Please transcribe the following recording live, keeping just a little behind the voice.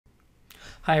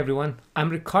Hi everyone, I'm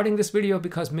recording this video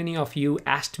because many of you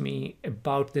asked me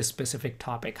about this specific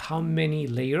topic. How many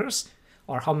layers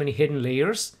or how many hidden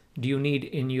layers do you need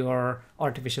in your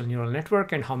artificial neural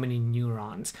network and how many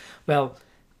neurons? Well,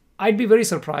 I'd be very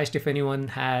surprised if anyone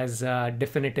has a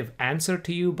definitive answer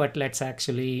to you, but let's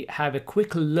actually have a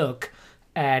quick look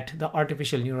at the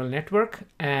artificial neural network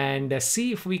and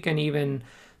see if we can even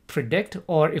predict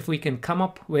or if we can come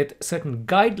up with certain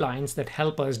guidelines that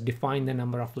help us define the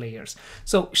number of layers.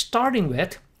 So starting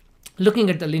with looking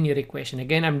at the linear equation.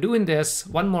 Again, I'm doing this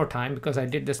one more time because I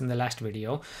did this in the last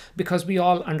video because we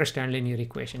all understand linear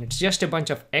equation. It's just a bunch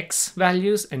of x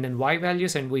values and then y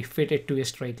values and we fit it to a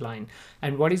straight line.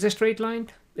 And what is a straight line?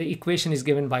 The equation is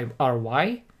given by our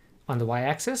y on the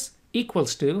y-axis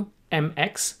equals to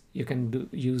mx. You can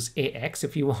use ax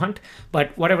if you want,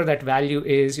 but whatever that value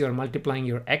is, you're multiplying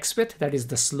your x with, that is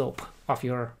the slope of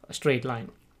your straight line,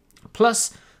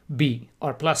 plus b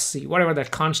or plus c, whatever that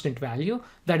constant value,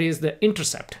 that is the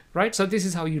intercept, right? So this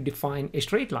is how you define a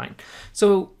straight line.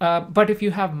 So, but if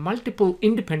you have multiple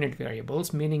independent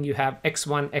variables, meaning you have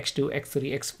x1, x2,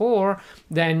 x3, x4,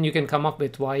 then you can come up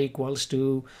with y equals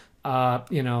to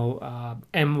m1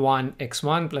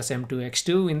 x1 plus m2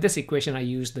 x2. In this equation I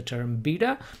use the term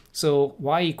beta, so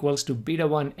y equals to beta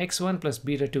 1 x1 plus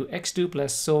beta 2 x2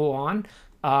 plus so on,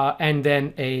 and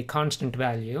then a constant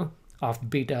value of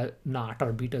beta naught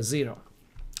or beta 0.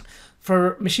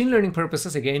 For machine learning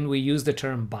purposes, again, we use the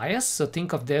term bias, so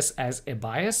think of this as a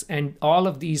bias and all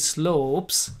of these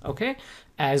slopes, okay,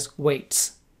 as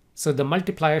weights. So the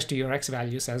multipliers to your x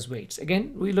values as weights.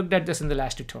 Again, we looked at this in the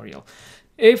last tutorial.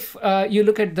 If you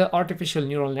look at the artificial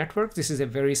neural network, this is a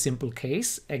very simple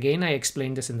case. Again, I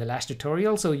explained this in the last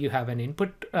tutorial. So you have an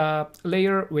input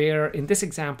layer where in this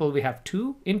example, we have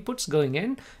two inputs going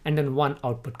in and then one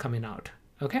output coming out,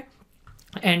 okay?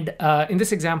 And in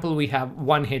this example, we have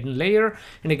one hidden layer.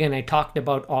 And again, I talked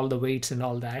about all the weights and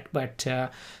all that, but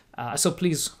so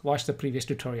please watch the previous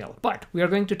tutorial. But we are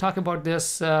going to talk about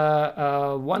this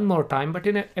one more time, but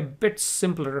in a bit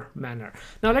simpler manner.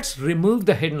 Now let's remove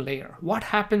the hidden layer. What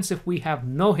happens if we have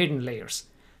no hidden layers?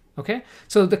 Okay,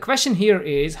 so the question here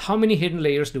is how many hidden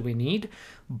layers do we need?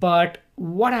 But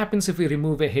what happens if we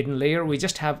remove a hidden layer? We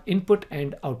just have input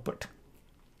and output.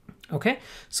 Okay,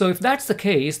 so if that's the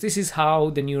case, this is how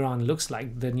the neuron looks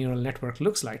like, the neural network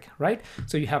looks like, right?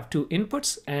 So you have two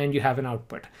inputs and you have an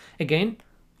output. Again,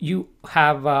 you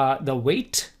have the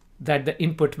weight that the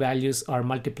input values are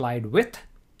multiplied with.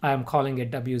 I am calling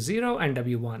it W0 and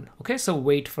W1. Okay, so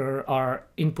weight for our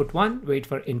input 1, weight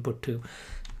for input 2.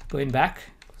 Going back,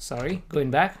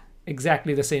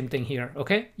 exactly the same thing here.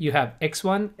 Okay, you have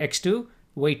x1, x2,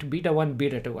 weight beta 1,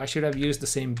 beta 2. I should have used the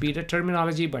same beta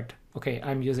terminology, but okay,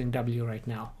 I'm using W right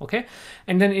now, okay?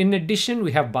 And then in addition,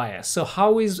 we have bias. So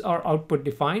how is our output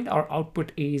defined? Our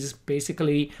output is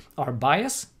basically our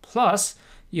bias plus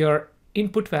your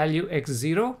input value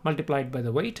x0 multiplied by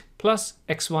the weight plus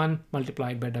x1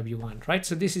 multiplied by W1, right?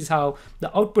 So this is how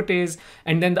the output is,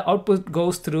 and then the output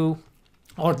goes through,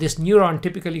 or this neuron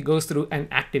typically goes through an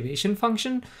activation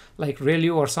function like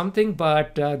ReLU or something,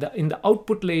 but in the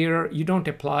output layer, you don't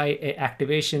apply a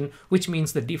activation, which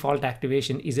means the default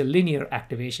activation is a linear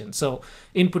activation. So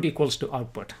input equals to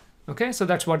output. Okay, so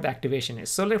that's what the activation is.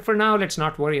 So for now, let's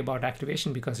not worry about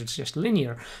activation because it's just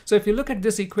linear. So if you look at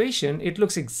this equation, it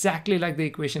looks exactly like the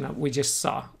equation we just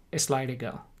saw a slide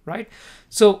ago, right?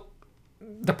 So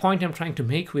the point I'm trying to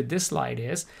make with this slide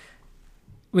is,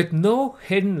 with no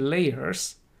hidden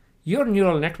layers, your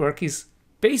neural network is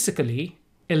basically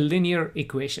a linear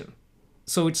equation.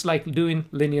 So it's like doing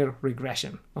linear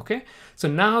regression, okay? So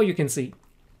now you can see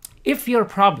if your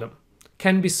problem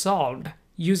can be solved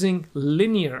using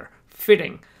linear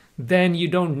fitting, then you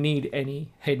don't need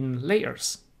any hidden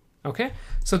layers. Okay,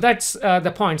 so that's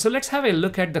the point. So let's have a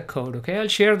look at the code. Okay, I'll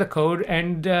share the code,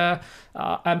 and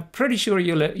I'm pretty sure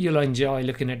you'll enjoy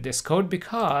looking at this code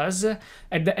because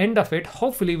at the end of it,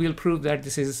 hopefully we'll prove that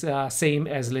this is same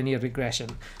as linear regression.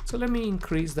 So let me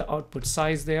increase the output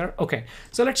size there. Okay,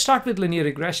 so let's start with linear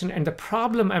regression, and the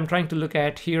problem I'm trying to look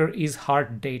at here is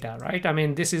hard data, right? I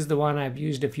mean, this is the one I've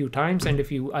used a few times, and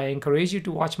I encourage you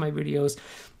to watch my videos,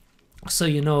 so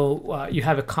you know you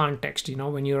have a context, you know,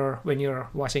 when you're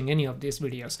watching any of these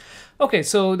videos. Okay,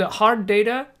 so the hard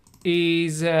data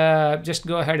is just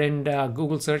go ahead and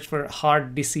Google search for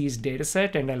heart disease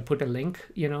dataset, and I'll put a link,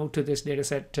 you know, to this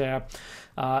dataset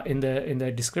in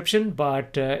the description.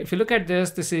 But if you look at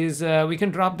this is we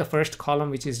can drop the first column,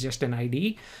 which is just an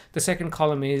ID. The second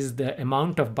column is the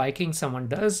amount of biking someone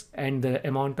does and the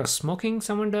amount of smoking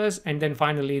someone does, and then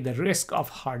finally the risk of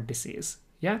heart disease.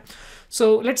 Yeah.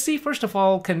 So let's see, first of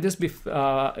all, can this be,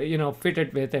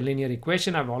 fitted with a linear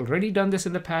equation? I've already done this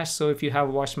in the past. So if you have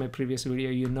watched my previous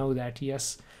video, you know that,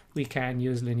 yes, we can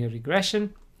use linear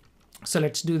regression. So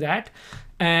let's do that.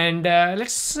 And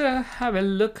let's have a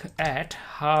look at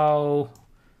how,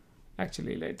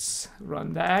 actually, let's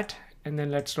run that. And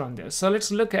then let's run this. So let's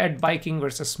look at biking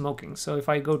versus smoking. So if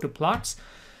I go to plots,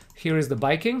 here is the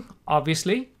biking.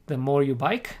 Obviously, the more you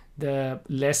bike, the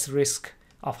less risk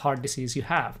of heart disease you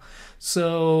have.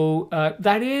 So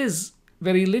that is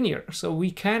very linear. So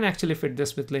we can actually fit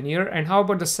this with linear. And how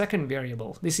about the second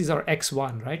variable? This is our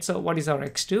x1, right? So what is our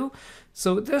x2?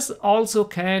 So this also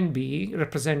can be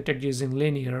represented using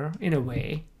linear in a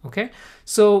way, okay?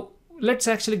 So let's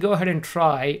actually go ahead and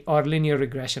try our linear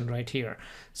regression right here.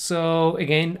 So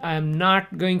again, I'm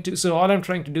not going to, so all I'm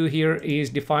trying to do here is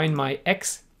define my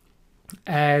x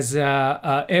as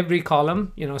every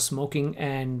column, smoking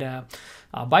and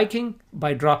biking,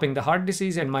 by dropping the heart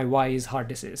disease, and my y is heart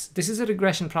disease. This is a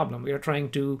regression problem. We are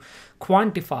trying to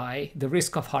quantify the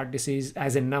risk of heart disease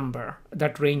as a number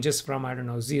that ranges from, I don't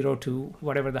know, 0 to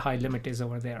whatever the high limit is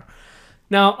over there.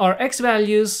 Now, our x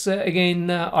values,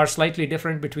 again, are slightly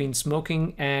different between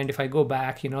smoking, and if I go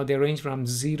back, they range from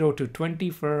 0 to 20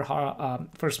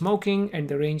 for smoking, and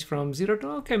they range from 0 to,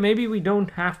 okay, maybe we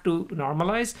don't have to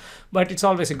normalize, but it's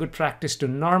always a good practice to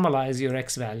normalize your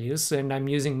x values, and I'm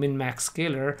using min-max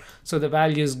scalar, so the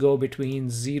values go between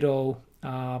 0,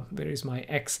 where is my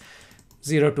x,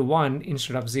 0 to 1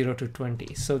 instead of 0 to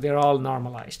 20, so they're all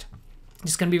normalized.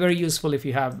 This can be very useful if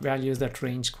you have values that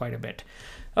range quite a bit.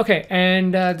 Okay,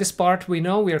 and this part we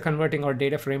know we are converting our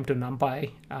data frame to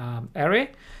NumPy array.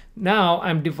 Now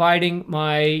I'm dividing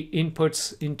my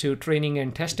inputs into training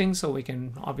and testing, so we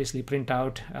can obviously print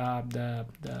out the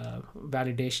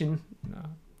validation.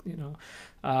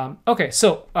 Okay,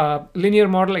 so linear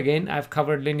model, again, I've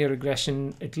covered linear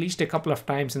regression at least a couple of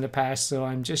times in the past, so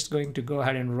I'm just going to go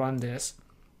ahead and run this.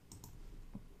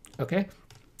 Okay.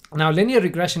 Now, linear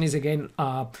regression is, again,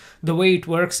 the way it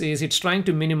works is it's trying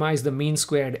to minimize the mean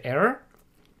squared error.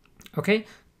 Okay,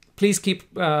 please keep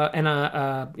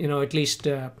at least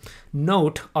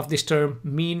note of this term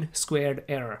mean squared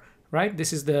error, right?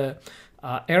 This is the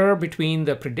error between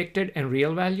the predicted and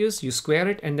real values. You square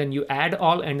it and then you add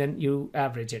all and then you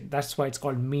average it. That's why it's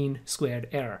called mean squared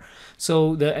error.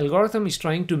 So the algorithm is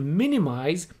trying to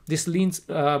minimize this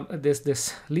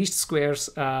this least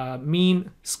squares mean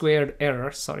squared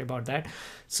error. Sorry about that.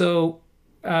 So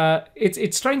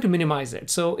it's trying to minimize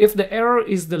it. So if the error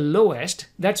is the lowest,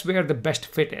 that's where the best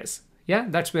fit is. Yeah,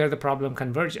 that's where the problem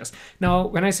converges. Now,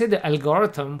 when I say the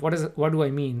algorithm, what do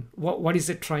I mean? What is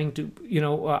it trying to,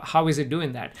 how is it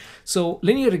doing that? So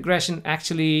linear regression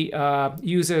actually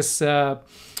uses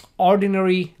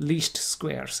ordinary least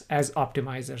squares as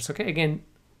optimizers. Okay, again,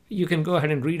 you can go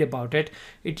ahead and read about it.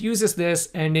 It uses this,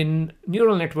 and in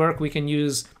neural network, we can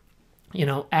use,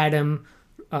 Adam,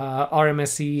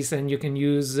 RMSEs, and you can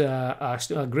use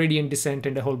gradient descent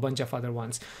and a whole bunch of other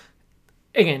ones.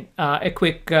 Again, a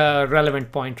quick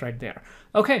relevant point right there.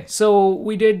 Okay, so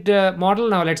we did model.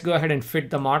 Now let's go ahead and fit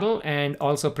the model and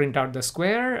also print out the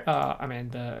square,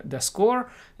 the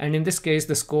score. And in this case,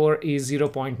 the score is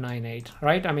 0.98,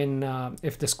 right?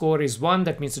 If the score is 1,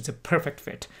 that means it's a perfect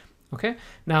fit. Okay,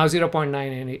 now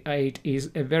 0.98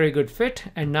 is a very good fit.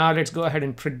 And now let's go ahead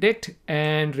and predict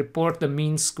and report the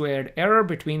mean squared error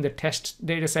between the test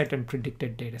dataset and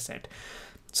predicted dataset.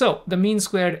 So the mean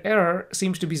squared error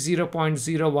seems to be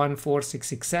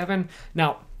 0.014667.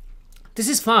 Now, this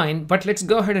is fine, but let's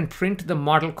go ahead and print the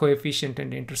model coefficient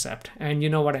and intercept. And you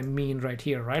know what I mean right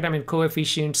here, right?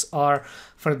 Coefficients are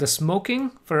for the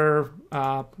smoking,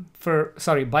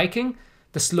 biking,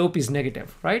 the slope is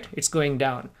negative, right? It's going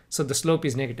down. So the slope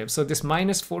is negative. So this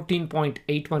minus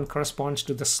 14.81 corresponds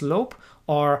to the slope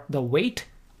or the weight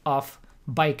of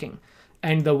biking.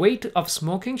 And the weight of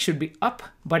smoking should be up,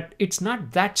 but it's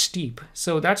not that steep.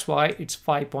 So that's why it's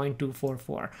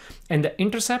 5.244. And the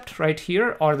intercept right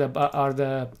here, or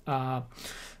the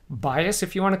bias,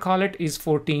 if you want to call it, is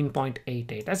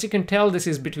 14.88. As you can tell, this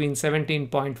is between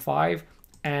 17.5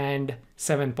 and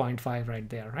 7.5 right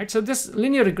there, right? So this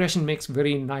linear regression makes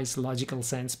very nice logical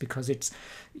sense because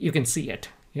you can see it.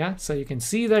 Yeah, so you can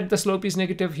see that the slope is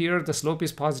negative here, the slope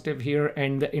is positive here,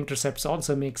 and the intercepts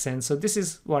also make sense. So this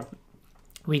is what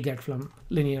we get from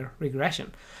linear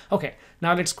regression. Okay,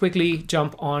 now let's quickly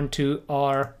jump on to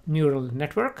our neural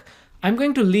network. I'm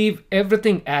going to leave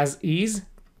everything as is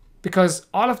because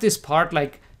all of this part,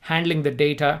 like handling the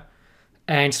data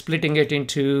and splitting it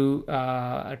into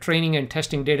a training and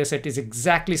testing data set, is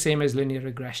exactly same as linear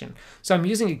regression. So I'm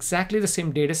using exactly the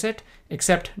same data set,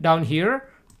 except down here,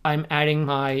 I'm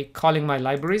calling my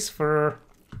libraries for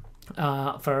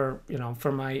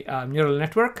my neural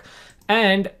network.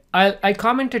 And I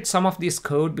commented some of this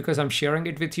code because I'm sharing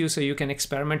it with you so you can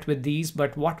experiment with these.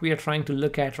 But what we are trying to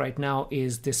look at right now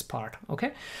is this part.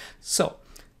 Okay, so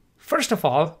first of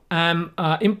all, I'm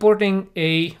importing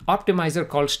a optimizer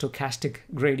called stochastic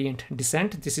gradient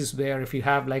descent. This is where if you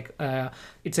have like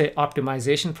it's a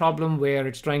optimization problem where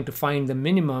it's trying to find the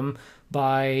minimum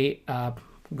by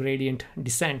gradient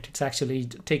descent. It's actually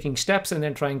taking steps and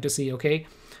then trying to see, okay,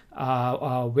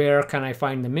 where can I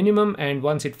find the minimum? And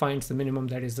once it finds the minimum,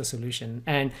 that is the solution.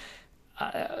 And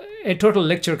a total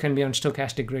lecture can be on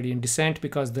stochastic gradient descent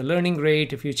because the learning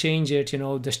rate, if you change it,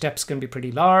 the steps can be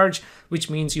pretty large, which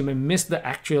means you may miss the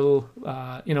actual,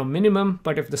 minimum.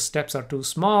 But if the steps are too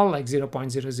small, like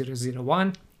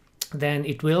 0.0001, then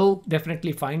it will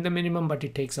definitely find the minimum, but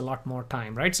it takes a lot more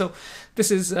time, right? So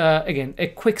this is, again, a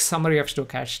quick summary of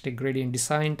stochastic gradient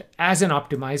descent as an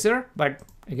optimizer. But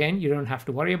again, you don't have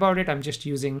to worry about it. I'm just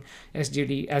using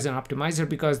SGD as an optimizer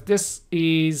because this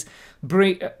is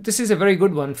a very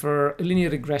good one for linear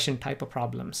regression type of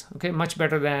problems. Okay, much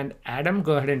better than Adam.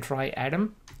 Go ahead and try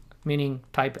Adam, meaning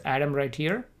type Adam right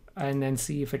here, and then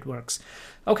see if it works.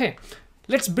 Okay,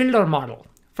 let's build our model.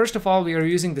 First of all, we are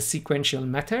using the sequential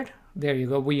method. There you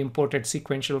go. We imported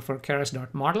sequential for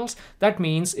keras.models. That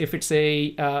means if it's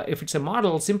a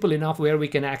model simple enough where we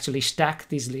can actually stack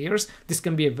these layers, this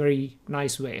can be a very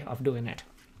nice way of doing it.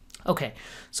 Okay,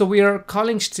 so we are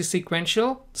calling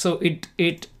sequential. So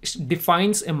it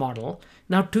defines a model.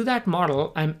 Now to that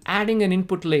model, I'm adding an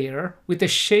input layer with a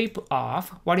shape of,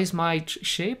 what is my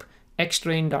shape?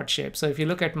 Xtrain.shape. So if you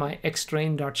look at my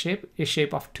Xtrain.shape, a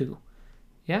shape of 2.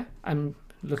 Yeah, I'm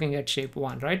looking at shape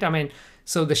 1, right? I mean,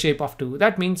 so the shape of 2,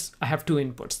 that means I have 2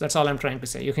 inputs. That's all I'm trying to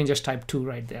say. You can just type 2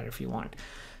 right there if you want.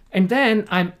 And then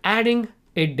I'm adding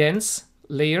a dense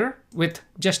layer with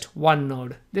just 1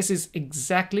 node. This is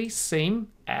exactly same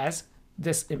as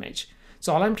this image.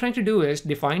 So all I'm trying to do is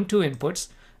define 2 inputs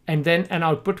and then an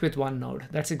output with 1 node.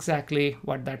 That's exactly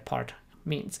what that part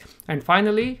means. And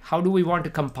finally, how do we want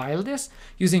to compile this?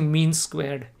 Using mean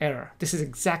squared error. This is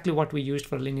exactly what we used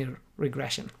for linear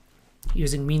regression,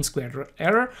 using mean squared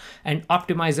error, and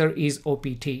optimizer is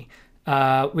OPT,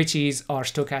 which is our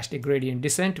stochastic gradient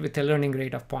descent with a learning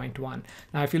rate of 0.1.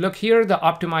 Now, if you look here, the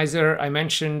optimizer I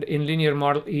mentioned in linear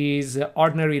model is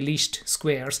ordinary least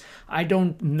squares. I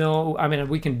don't know, I mean,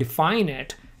 we can define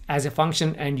it as a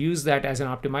function and use that as an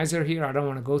optimizer here. I don't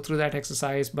want to go through that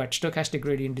exercise, but stochastic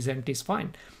gradient descent is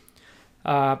fine.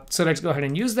 So let's go ahead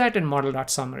and use that in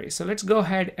model.summary. So let's go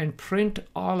ahead and print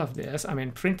all of this. I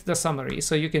mean, print the summary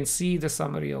so you can see the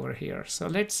summary over here. So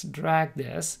let's drag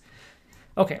this.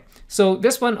 Okay, so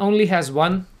this one only has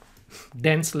 1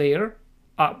 dense layer,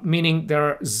 meaning there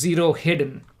are 0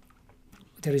 hidden.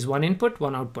 There is 1 input,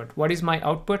 1 output. What is my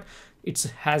output? It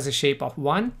has a shape of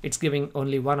 1. It's giving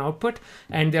only 1 output.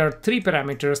 And there are 3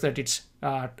 parameters that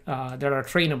that are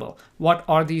trainable. What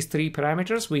are these 3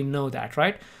 parameters? We know that,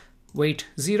 right? Weight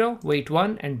 0, weight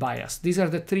 1, and bias. These are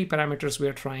the 3 parameters we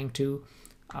are trying to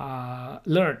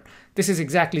learn. This is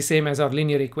exactly same as our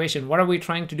linear equation. What are we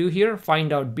trying to do here?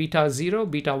 Find out beta 0,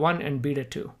 beta 1, and beta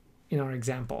 2 in our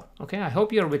example. Okay, I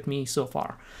hope you're with me so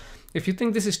far. If you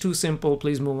think this is too simple,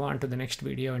 please move on to the next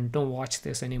video and don't watch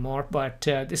this anymore. But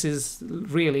this is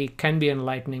really can be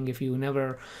enlightening if you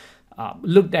never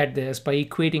looked at this by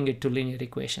equating it to linear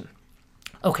equation.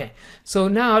 Okay, so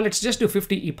now let's just do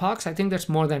 50 epochs. I think that's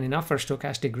more than enough for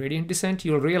stochastic gradient descent.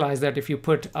 You'll realize that if you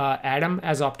put Adam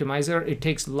as optimizer, it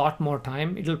takes a lot more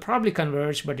time. It'll probably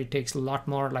converge, but it takes a lot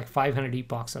more, like 500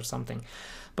 epochs or something.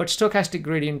 But stochastic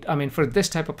gradient, I mean, for this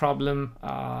type of problem,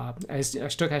 as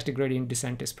stochastic gradient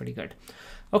descent is pretty good.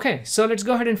 Okay, so let's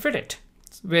go ahead and fit it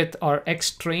with our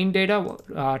Xtrain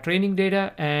data, training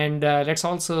data, and let's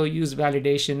also use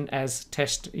validation as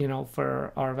test,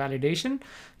 for our validation.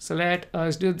 So let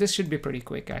us do this. Should be pretty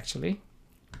quick, actually.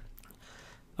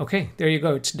 Okay, there you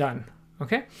go. It's done.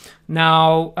 Okay,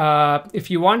 now if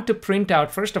you want to print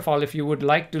out, first of all, if you would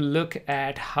like to look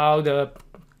at how the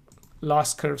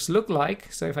loss curves look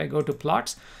like. So if I go to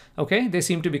plots, okay, they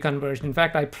seem to be converged. In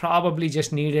fact, I probably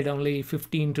just needed only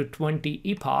 15 to 20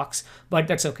 epochs, but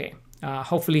that's okay.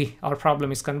 Hopefully our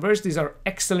problem is converged. These are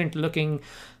excellent looking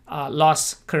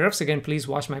loss curves. Again, please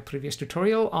watch my previous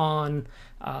tutorial on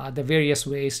the various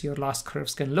ways your loss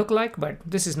curves can look like, but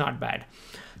this is not bad.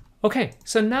 Okay,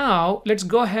 so now let's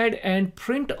go ahead and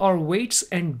print our weights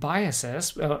and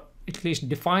biases, at least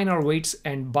define our weights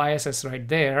and biases right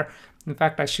there. In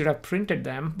fact, I should have printed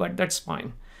them, but that's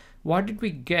fine. What did we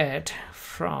get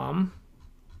from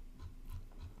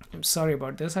I'm sorry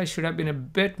about this. I should have been a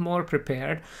bit more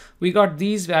prepared. We got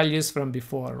these values from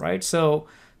before, right? So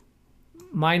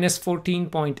minus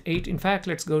 14.8. In fact,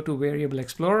 let's go to Variable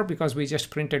Explorer because we just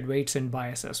printed weights and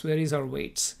biases. Where is our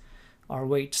weights? Our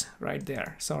weights right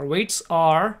there. So our weights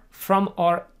are from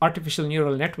our artificial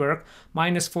neural network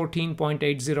minus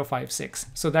 14.8056.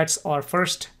 So that's our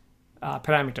first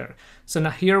parameter. So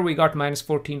now here we got minus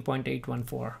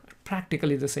 14.814,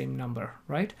 practically the same number,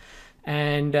 right?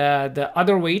 And the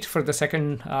other weight for the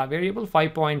second variable,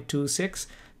 5.26,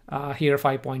 here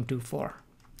 5.24.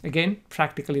 Again,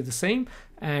 practically the same.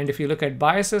 And if you look at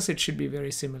biases, it should be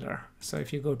very similar. So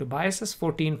if you go to biases,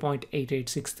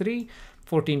 14.8863,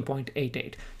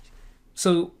 14.88.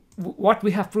 So what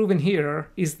we have proven here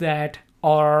is that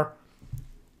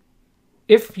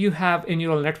if you have a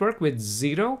neural network with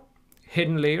 0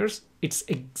 hidden layers, it's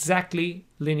exactly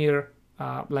linear,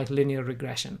 like linear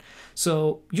regression.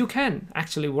 So you can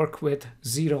actually work with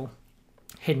 0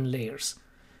 hidden layers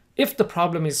if the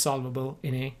problem is solvable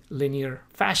in a linear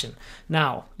fashion.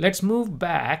 Now, let's move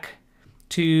back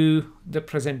to the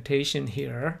presentation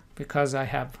here because I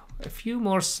have a few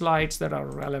more slides that are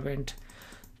relevant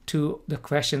to the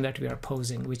question that we are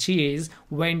posing, which is,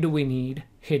 when do we need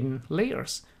hidden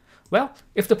layers? Well,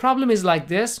 if the problem is like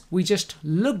this, we just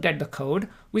looked at the code.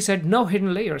 We said no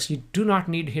hidden layers. You do not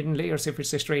need hidden layers if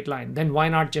it's a straight line. Then why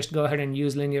not just go ahead and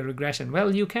use linear regression?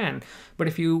 Well, you can. But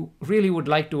if you really would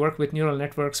like to work with neural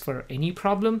networks for any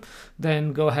problem,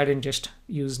 then go ahead and just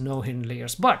use no hidden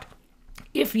layers. But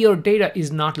if your data is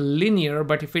not linear,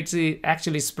 but if it's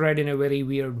actually spread in a very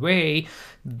weird way,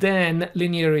 then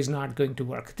linear is not going to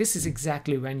work. This is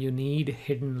exactly when you need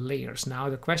hidden layers. Now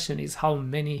the question is, how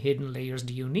many hidden layers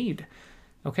do you need?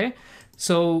 Okay,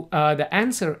 so the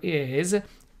answer is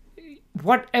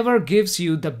whatever gives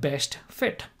you the best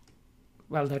fit.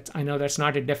 Well, I know that's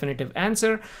not a definitive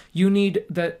answer. You need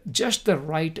just the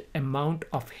right amount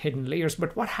of hidden layers.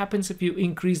 But what happens if you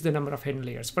increase the number of hidden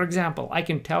layers? For example, I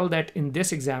can tell that in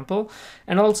this example,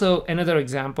 and also another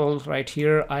example right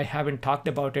here, I haven't talked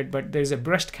about it, but there's a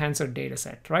breast cancer data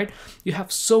set, right? You have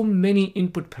so many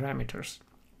input parameters,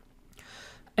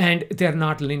 and they're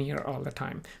not linear all the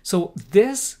time. So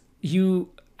this, you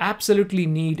absolutely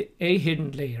need a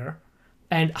hidden layer.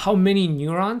 And how many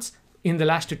neurons? In the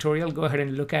last tutorial, go ahead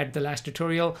and look at the last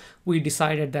tutorial. We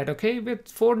decided that, okay, with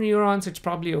 4 neurons, it's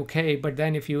probably okay. But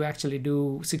then if you actually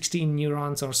do 16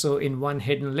 neurons or so in one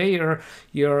hidden layer,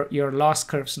 your loss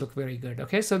curves look very good.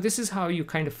 Okay, so this is how you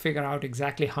kind of figure out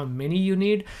exactly how many you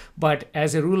need. But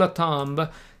as a rule of thumb,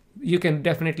 you can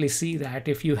definitely see that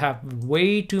if you have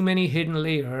way too many hidden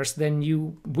layers, then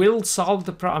you will solve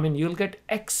the problem. I mean, you'll get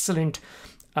excellent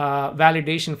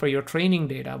validation for your training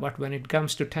data, but when it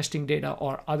comes to testing data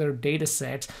or other data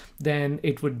sets, then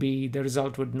the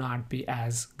result would not be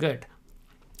as good.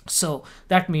 So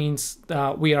that means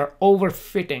we are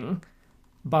overfitting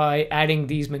by adding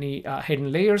these many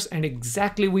hidden layers, and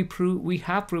exactly we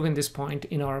have proven this point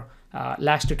in our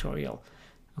last tutorial.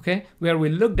 Okay, where we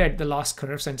looked at the loss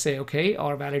curves and say, okay,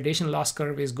 our validation loss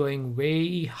curve is going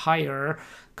way higher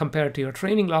compared to your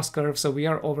training loss curve, so we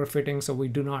are overfitting, so we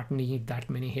do not need that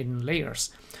many hidden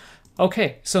layers.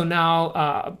 Okay, so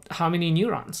now how many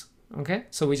neurons? Okay,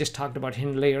 so we just talked about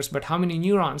hidden layers, but how many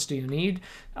neurons do you need?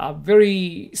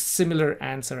 Very similar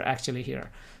answer actually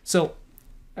here. So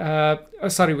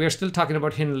sorry, we're still talking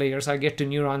about hidden layers. I'll get to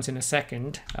neurons in a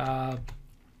second.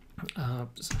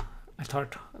 I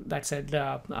thought that said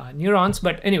neurons,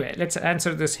 but anyway, let's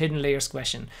answer this hidden layers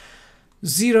question.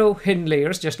 0 hidden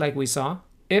layers, just like we saw,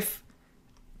 if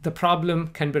the problem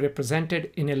can be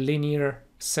represented in a linear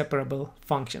separable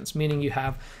functions, meaning you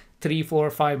have 3,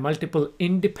 4, 5 multiple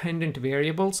independent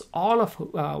variables, all of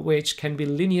which can be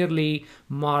linearly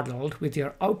modeled with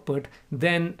your output,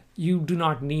 then you do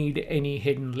not need any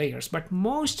hidden layers. But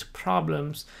most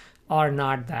problems are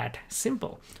not that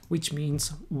simple, which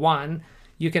means, one,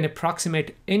 you can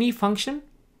approximate any function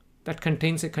that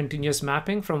contains a continuous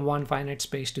mapping from one finite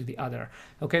space to the other.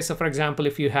 Okay, so for example,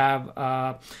 if you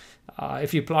have,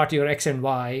 if you plot your x and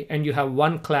y, and you have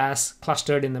one class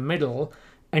clustered in the middle,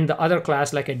 and the other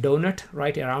class like a donut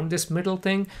right around this middle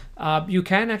thing, you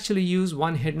can actually use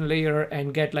one hidden layer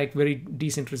and get like very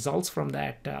decent results from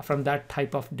that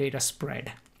type of data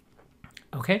spread.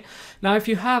 Okay, now if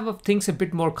you have things a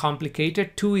bit more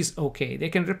complicated, 2 is okay. They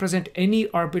can represent any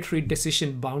arbitrary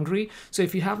decision boundary. So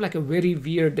if you have like a very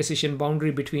weird decision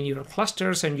boundary between your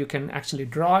clusters and you can actually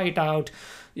draw it out,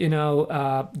 you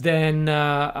know, then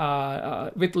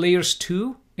with layers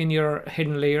 2, in your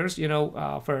hidden layers,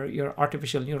 for your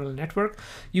artificial neural network,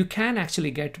 you can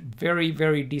actually get very,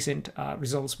 very decent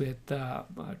results with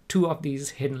 2 of these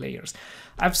hidden layers.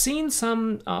 I've seen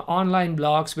some online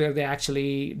blogs where they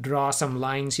actually draw some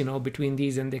lines, between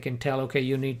these, and they can tell, okay,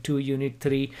 you need 2, you need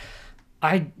 3.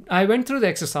 I went through the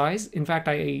exercise. In fact,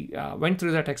 I went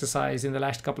through that exercise in the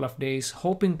last couple of days,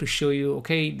 hoping to show you,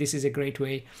 okay, this is a great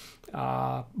way,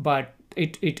 but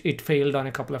it failed on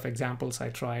a couple of examples I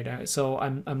tried. So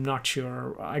I'm not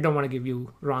sure. I don't want to give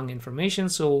you wrong information.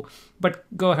 But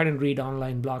go ahead and read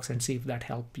online blogs and see if that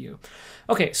helped you.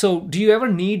 Okay, so do you ever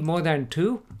need more than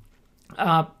 2?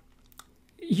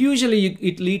 Usually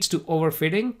it leads to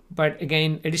overfitting, but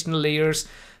again, additional layers,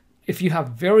 if you have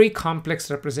very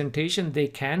complex representation, they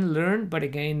can learn. But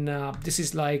again, this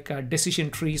is like decision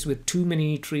trees with too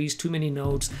many trees, too many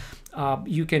nodes.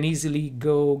 You can easily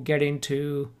get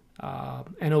into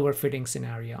an overfitting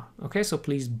scenario. Okay, so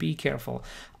please be careful.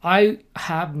 I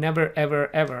have never,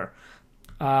 ever,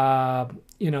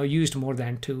 used more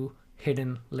than 2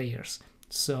 hidden layers.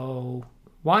 So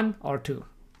 1 or 2.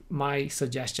 My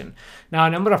suggestion. Now,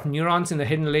 number of neurons in the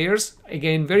hidden layers,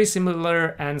 again, very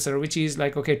similar answer, which is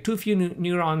like, okay, too few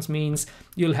neurons means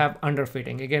you'll have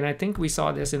underfitting. Again, I think we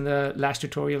saw this in the last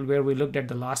tutorial where we looked at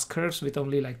the loss curves with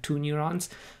only like 2 neurons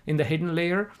in the hidden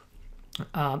layer.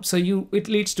 So it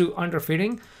leads to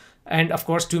underfitting. And of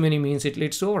course, too many means it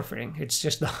leads to overfitting. It's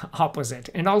just the opposite.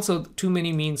 And also too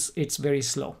many means it's very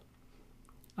slow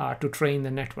to train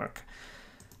the network.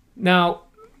 Now,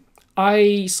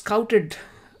 I scouted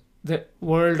the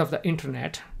world of the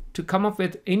internet to come up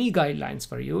with any guidelines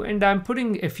for you, and I'm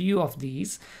putting a few of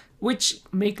these which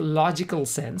make logical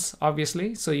sense,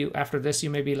 obviously. So after this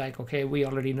you may be like, okay, we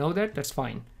already know that, that's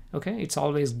fine. Okay, it's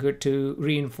always good to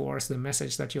reinforce the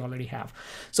message that you already have.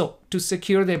 So to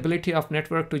secure the ability of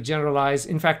network to generalize,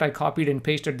 in fact, I copied and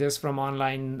pasted this from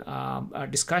online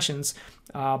discussions,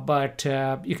 but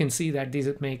you can see that these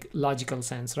make logical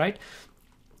sense, right?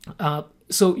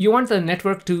 So you want the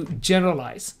network to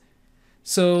generalize.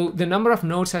 So the number of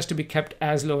nodes has to be kept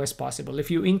as low as possible.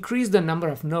 If you increase the number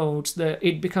of nodes,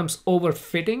 it becomes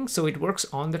overfitting. So it works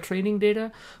on the training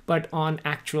data, but on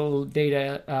actual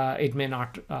data, it may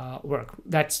not work.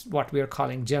 That's what we are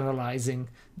calling generalizing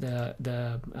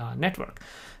the network.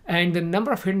 And the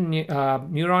number of hidden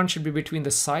neurons should be between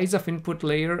the size of input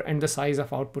layer and the size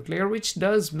of output layer, which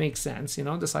does make sense.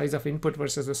 The size of input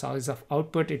versus the size of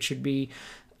output, it should be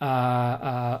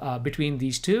between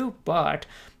these two. But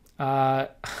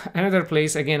another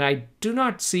place, again, I do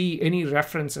not see any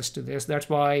references to this. That's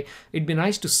why it'd be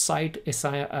nice to cite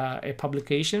a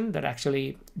publication that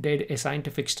actually did a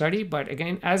scientific study. But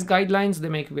again, as guidelines, they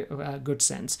make good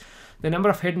sense. The number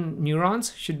of hidden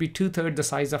neurons should be 2/3 the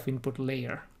size of input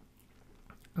layer,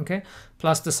 okay,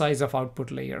 plus the size of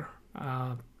output layer.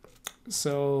 And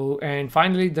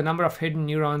finally, the number of hidden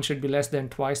neurons should be less than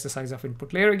twice the size of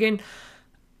input layer. Again,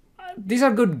 these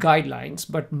are good guidelines,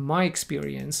 but my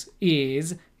experience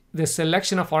is the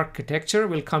selection of architecture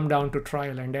will come down to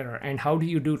trial and error. And how do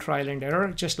you do trial and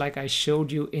error? Just like I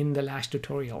showed you in the last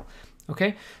tutorial.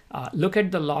 Okay, look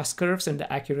at the loss curves and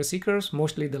the accuracy curves,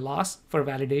 mostly the loss for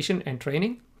validation and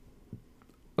training.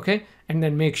 Okay, and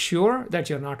then make sure that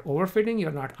you're not overfitting,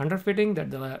 you're not underfitting,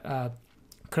 that the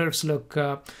curves look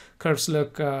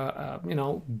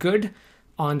good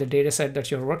on the data set that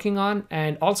you're working on,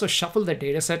 and also shuffle the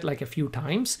data set like a few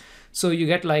times so you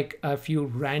get like a few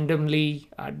randomly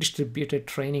distributed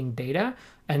training data,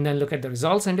 and then look at the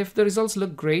results. And if the results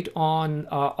look great on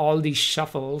all these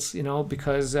shuffles,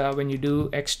 because when you do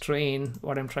X-train,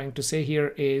 what I'm trying to say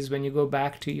here is when you go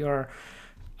back to your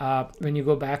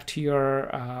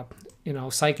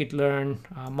scikit-learn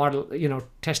model,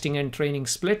 testing and training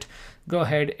split, go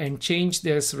ahead and change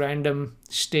this random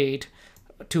state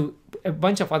to a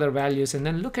bunch of other values, and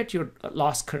then look at your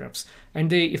loss curves.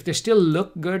 And if they still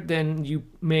look good, then you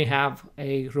may have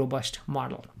a robust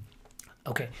model.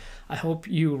 Okay, I hope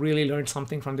you really learned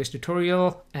something from this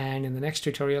tutorial, and in the next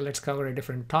tutorial, let's cover a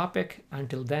different topic.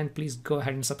 Until then, please go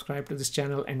ahead and subscribe to this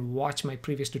channel and watch my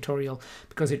previous tutorial,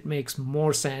 because it makes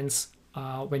more sense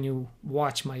when you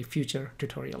watch my future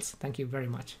tutorials. Thank you very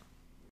much.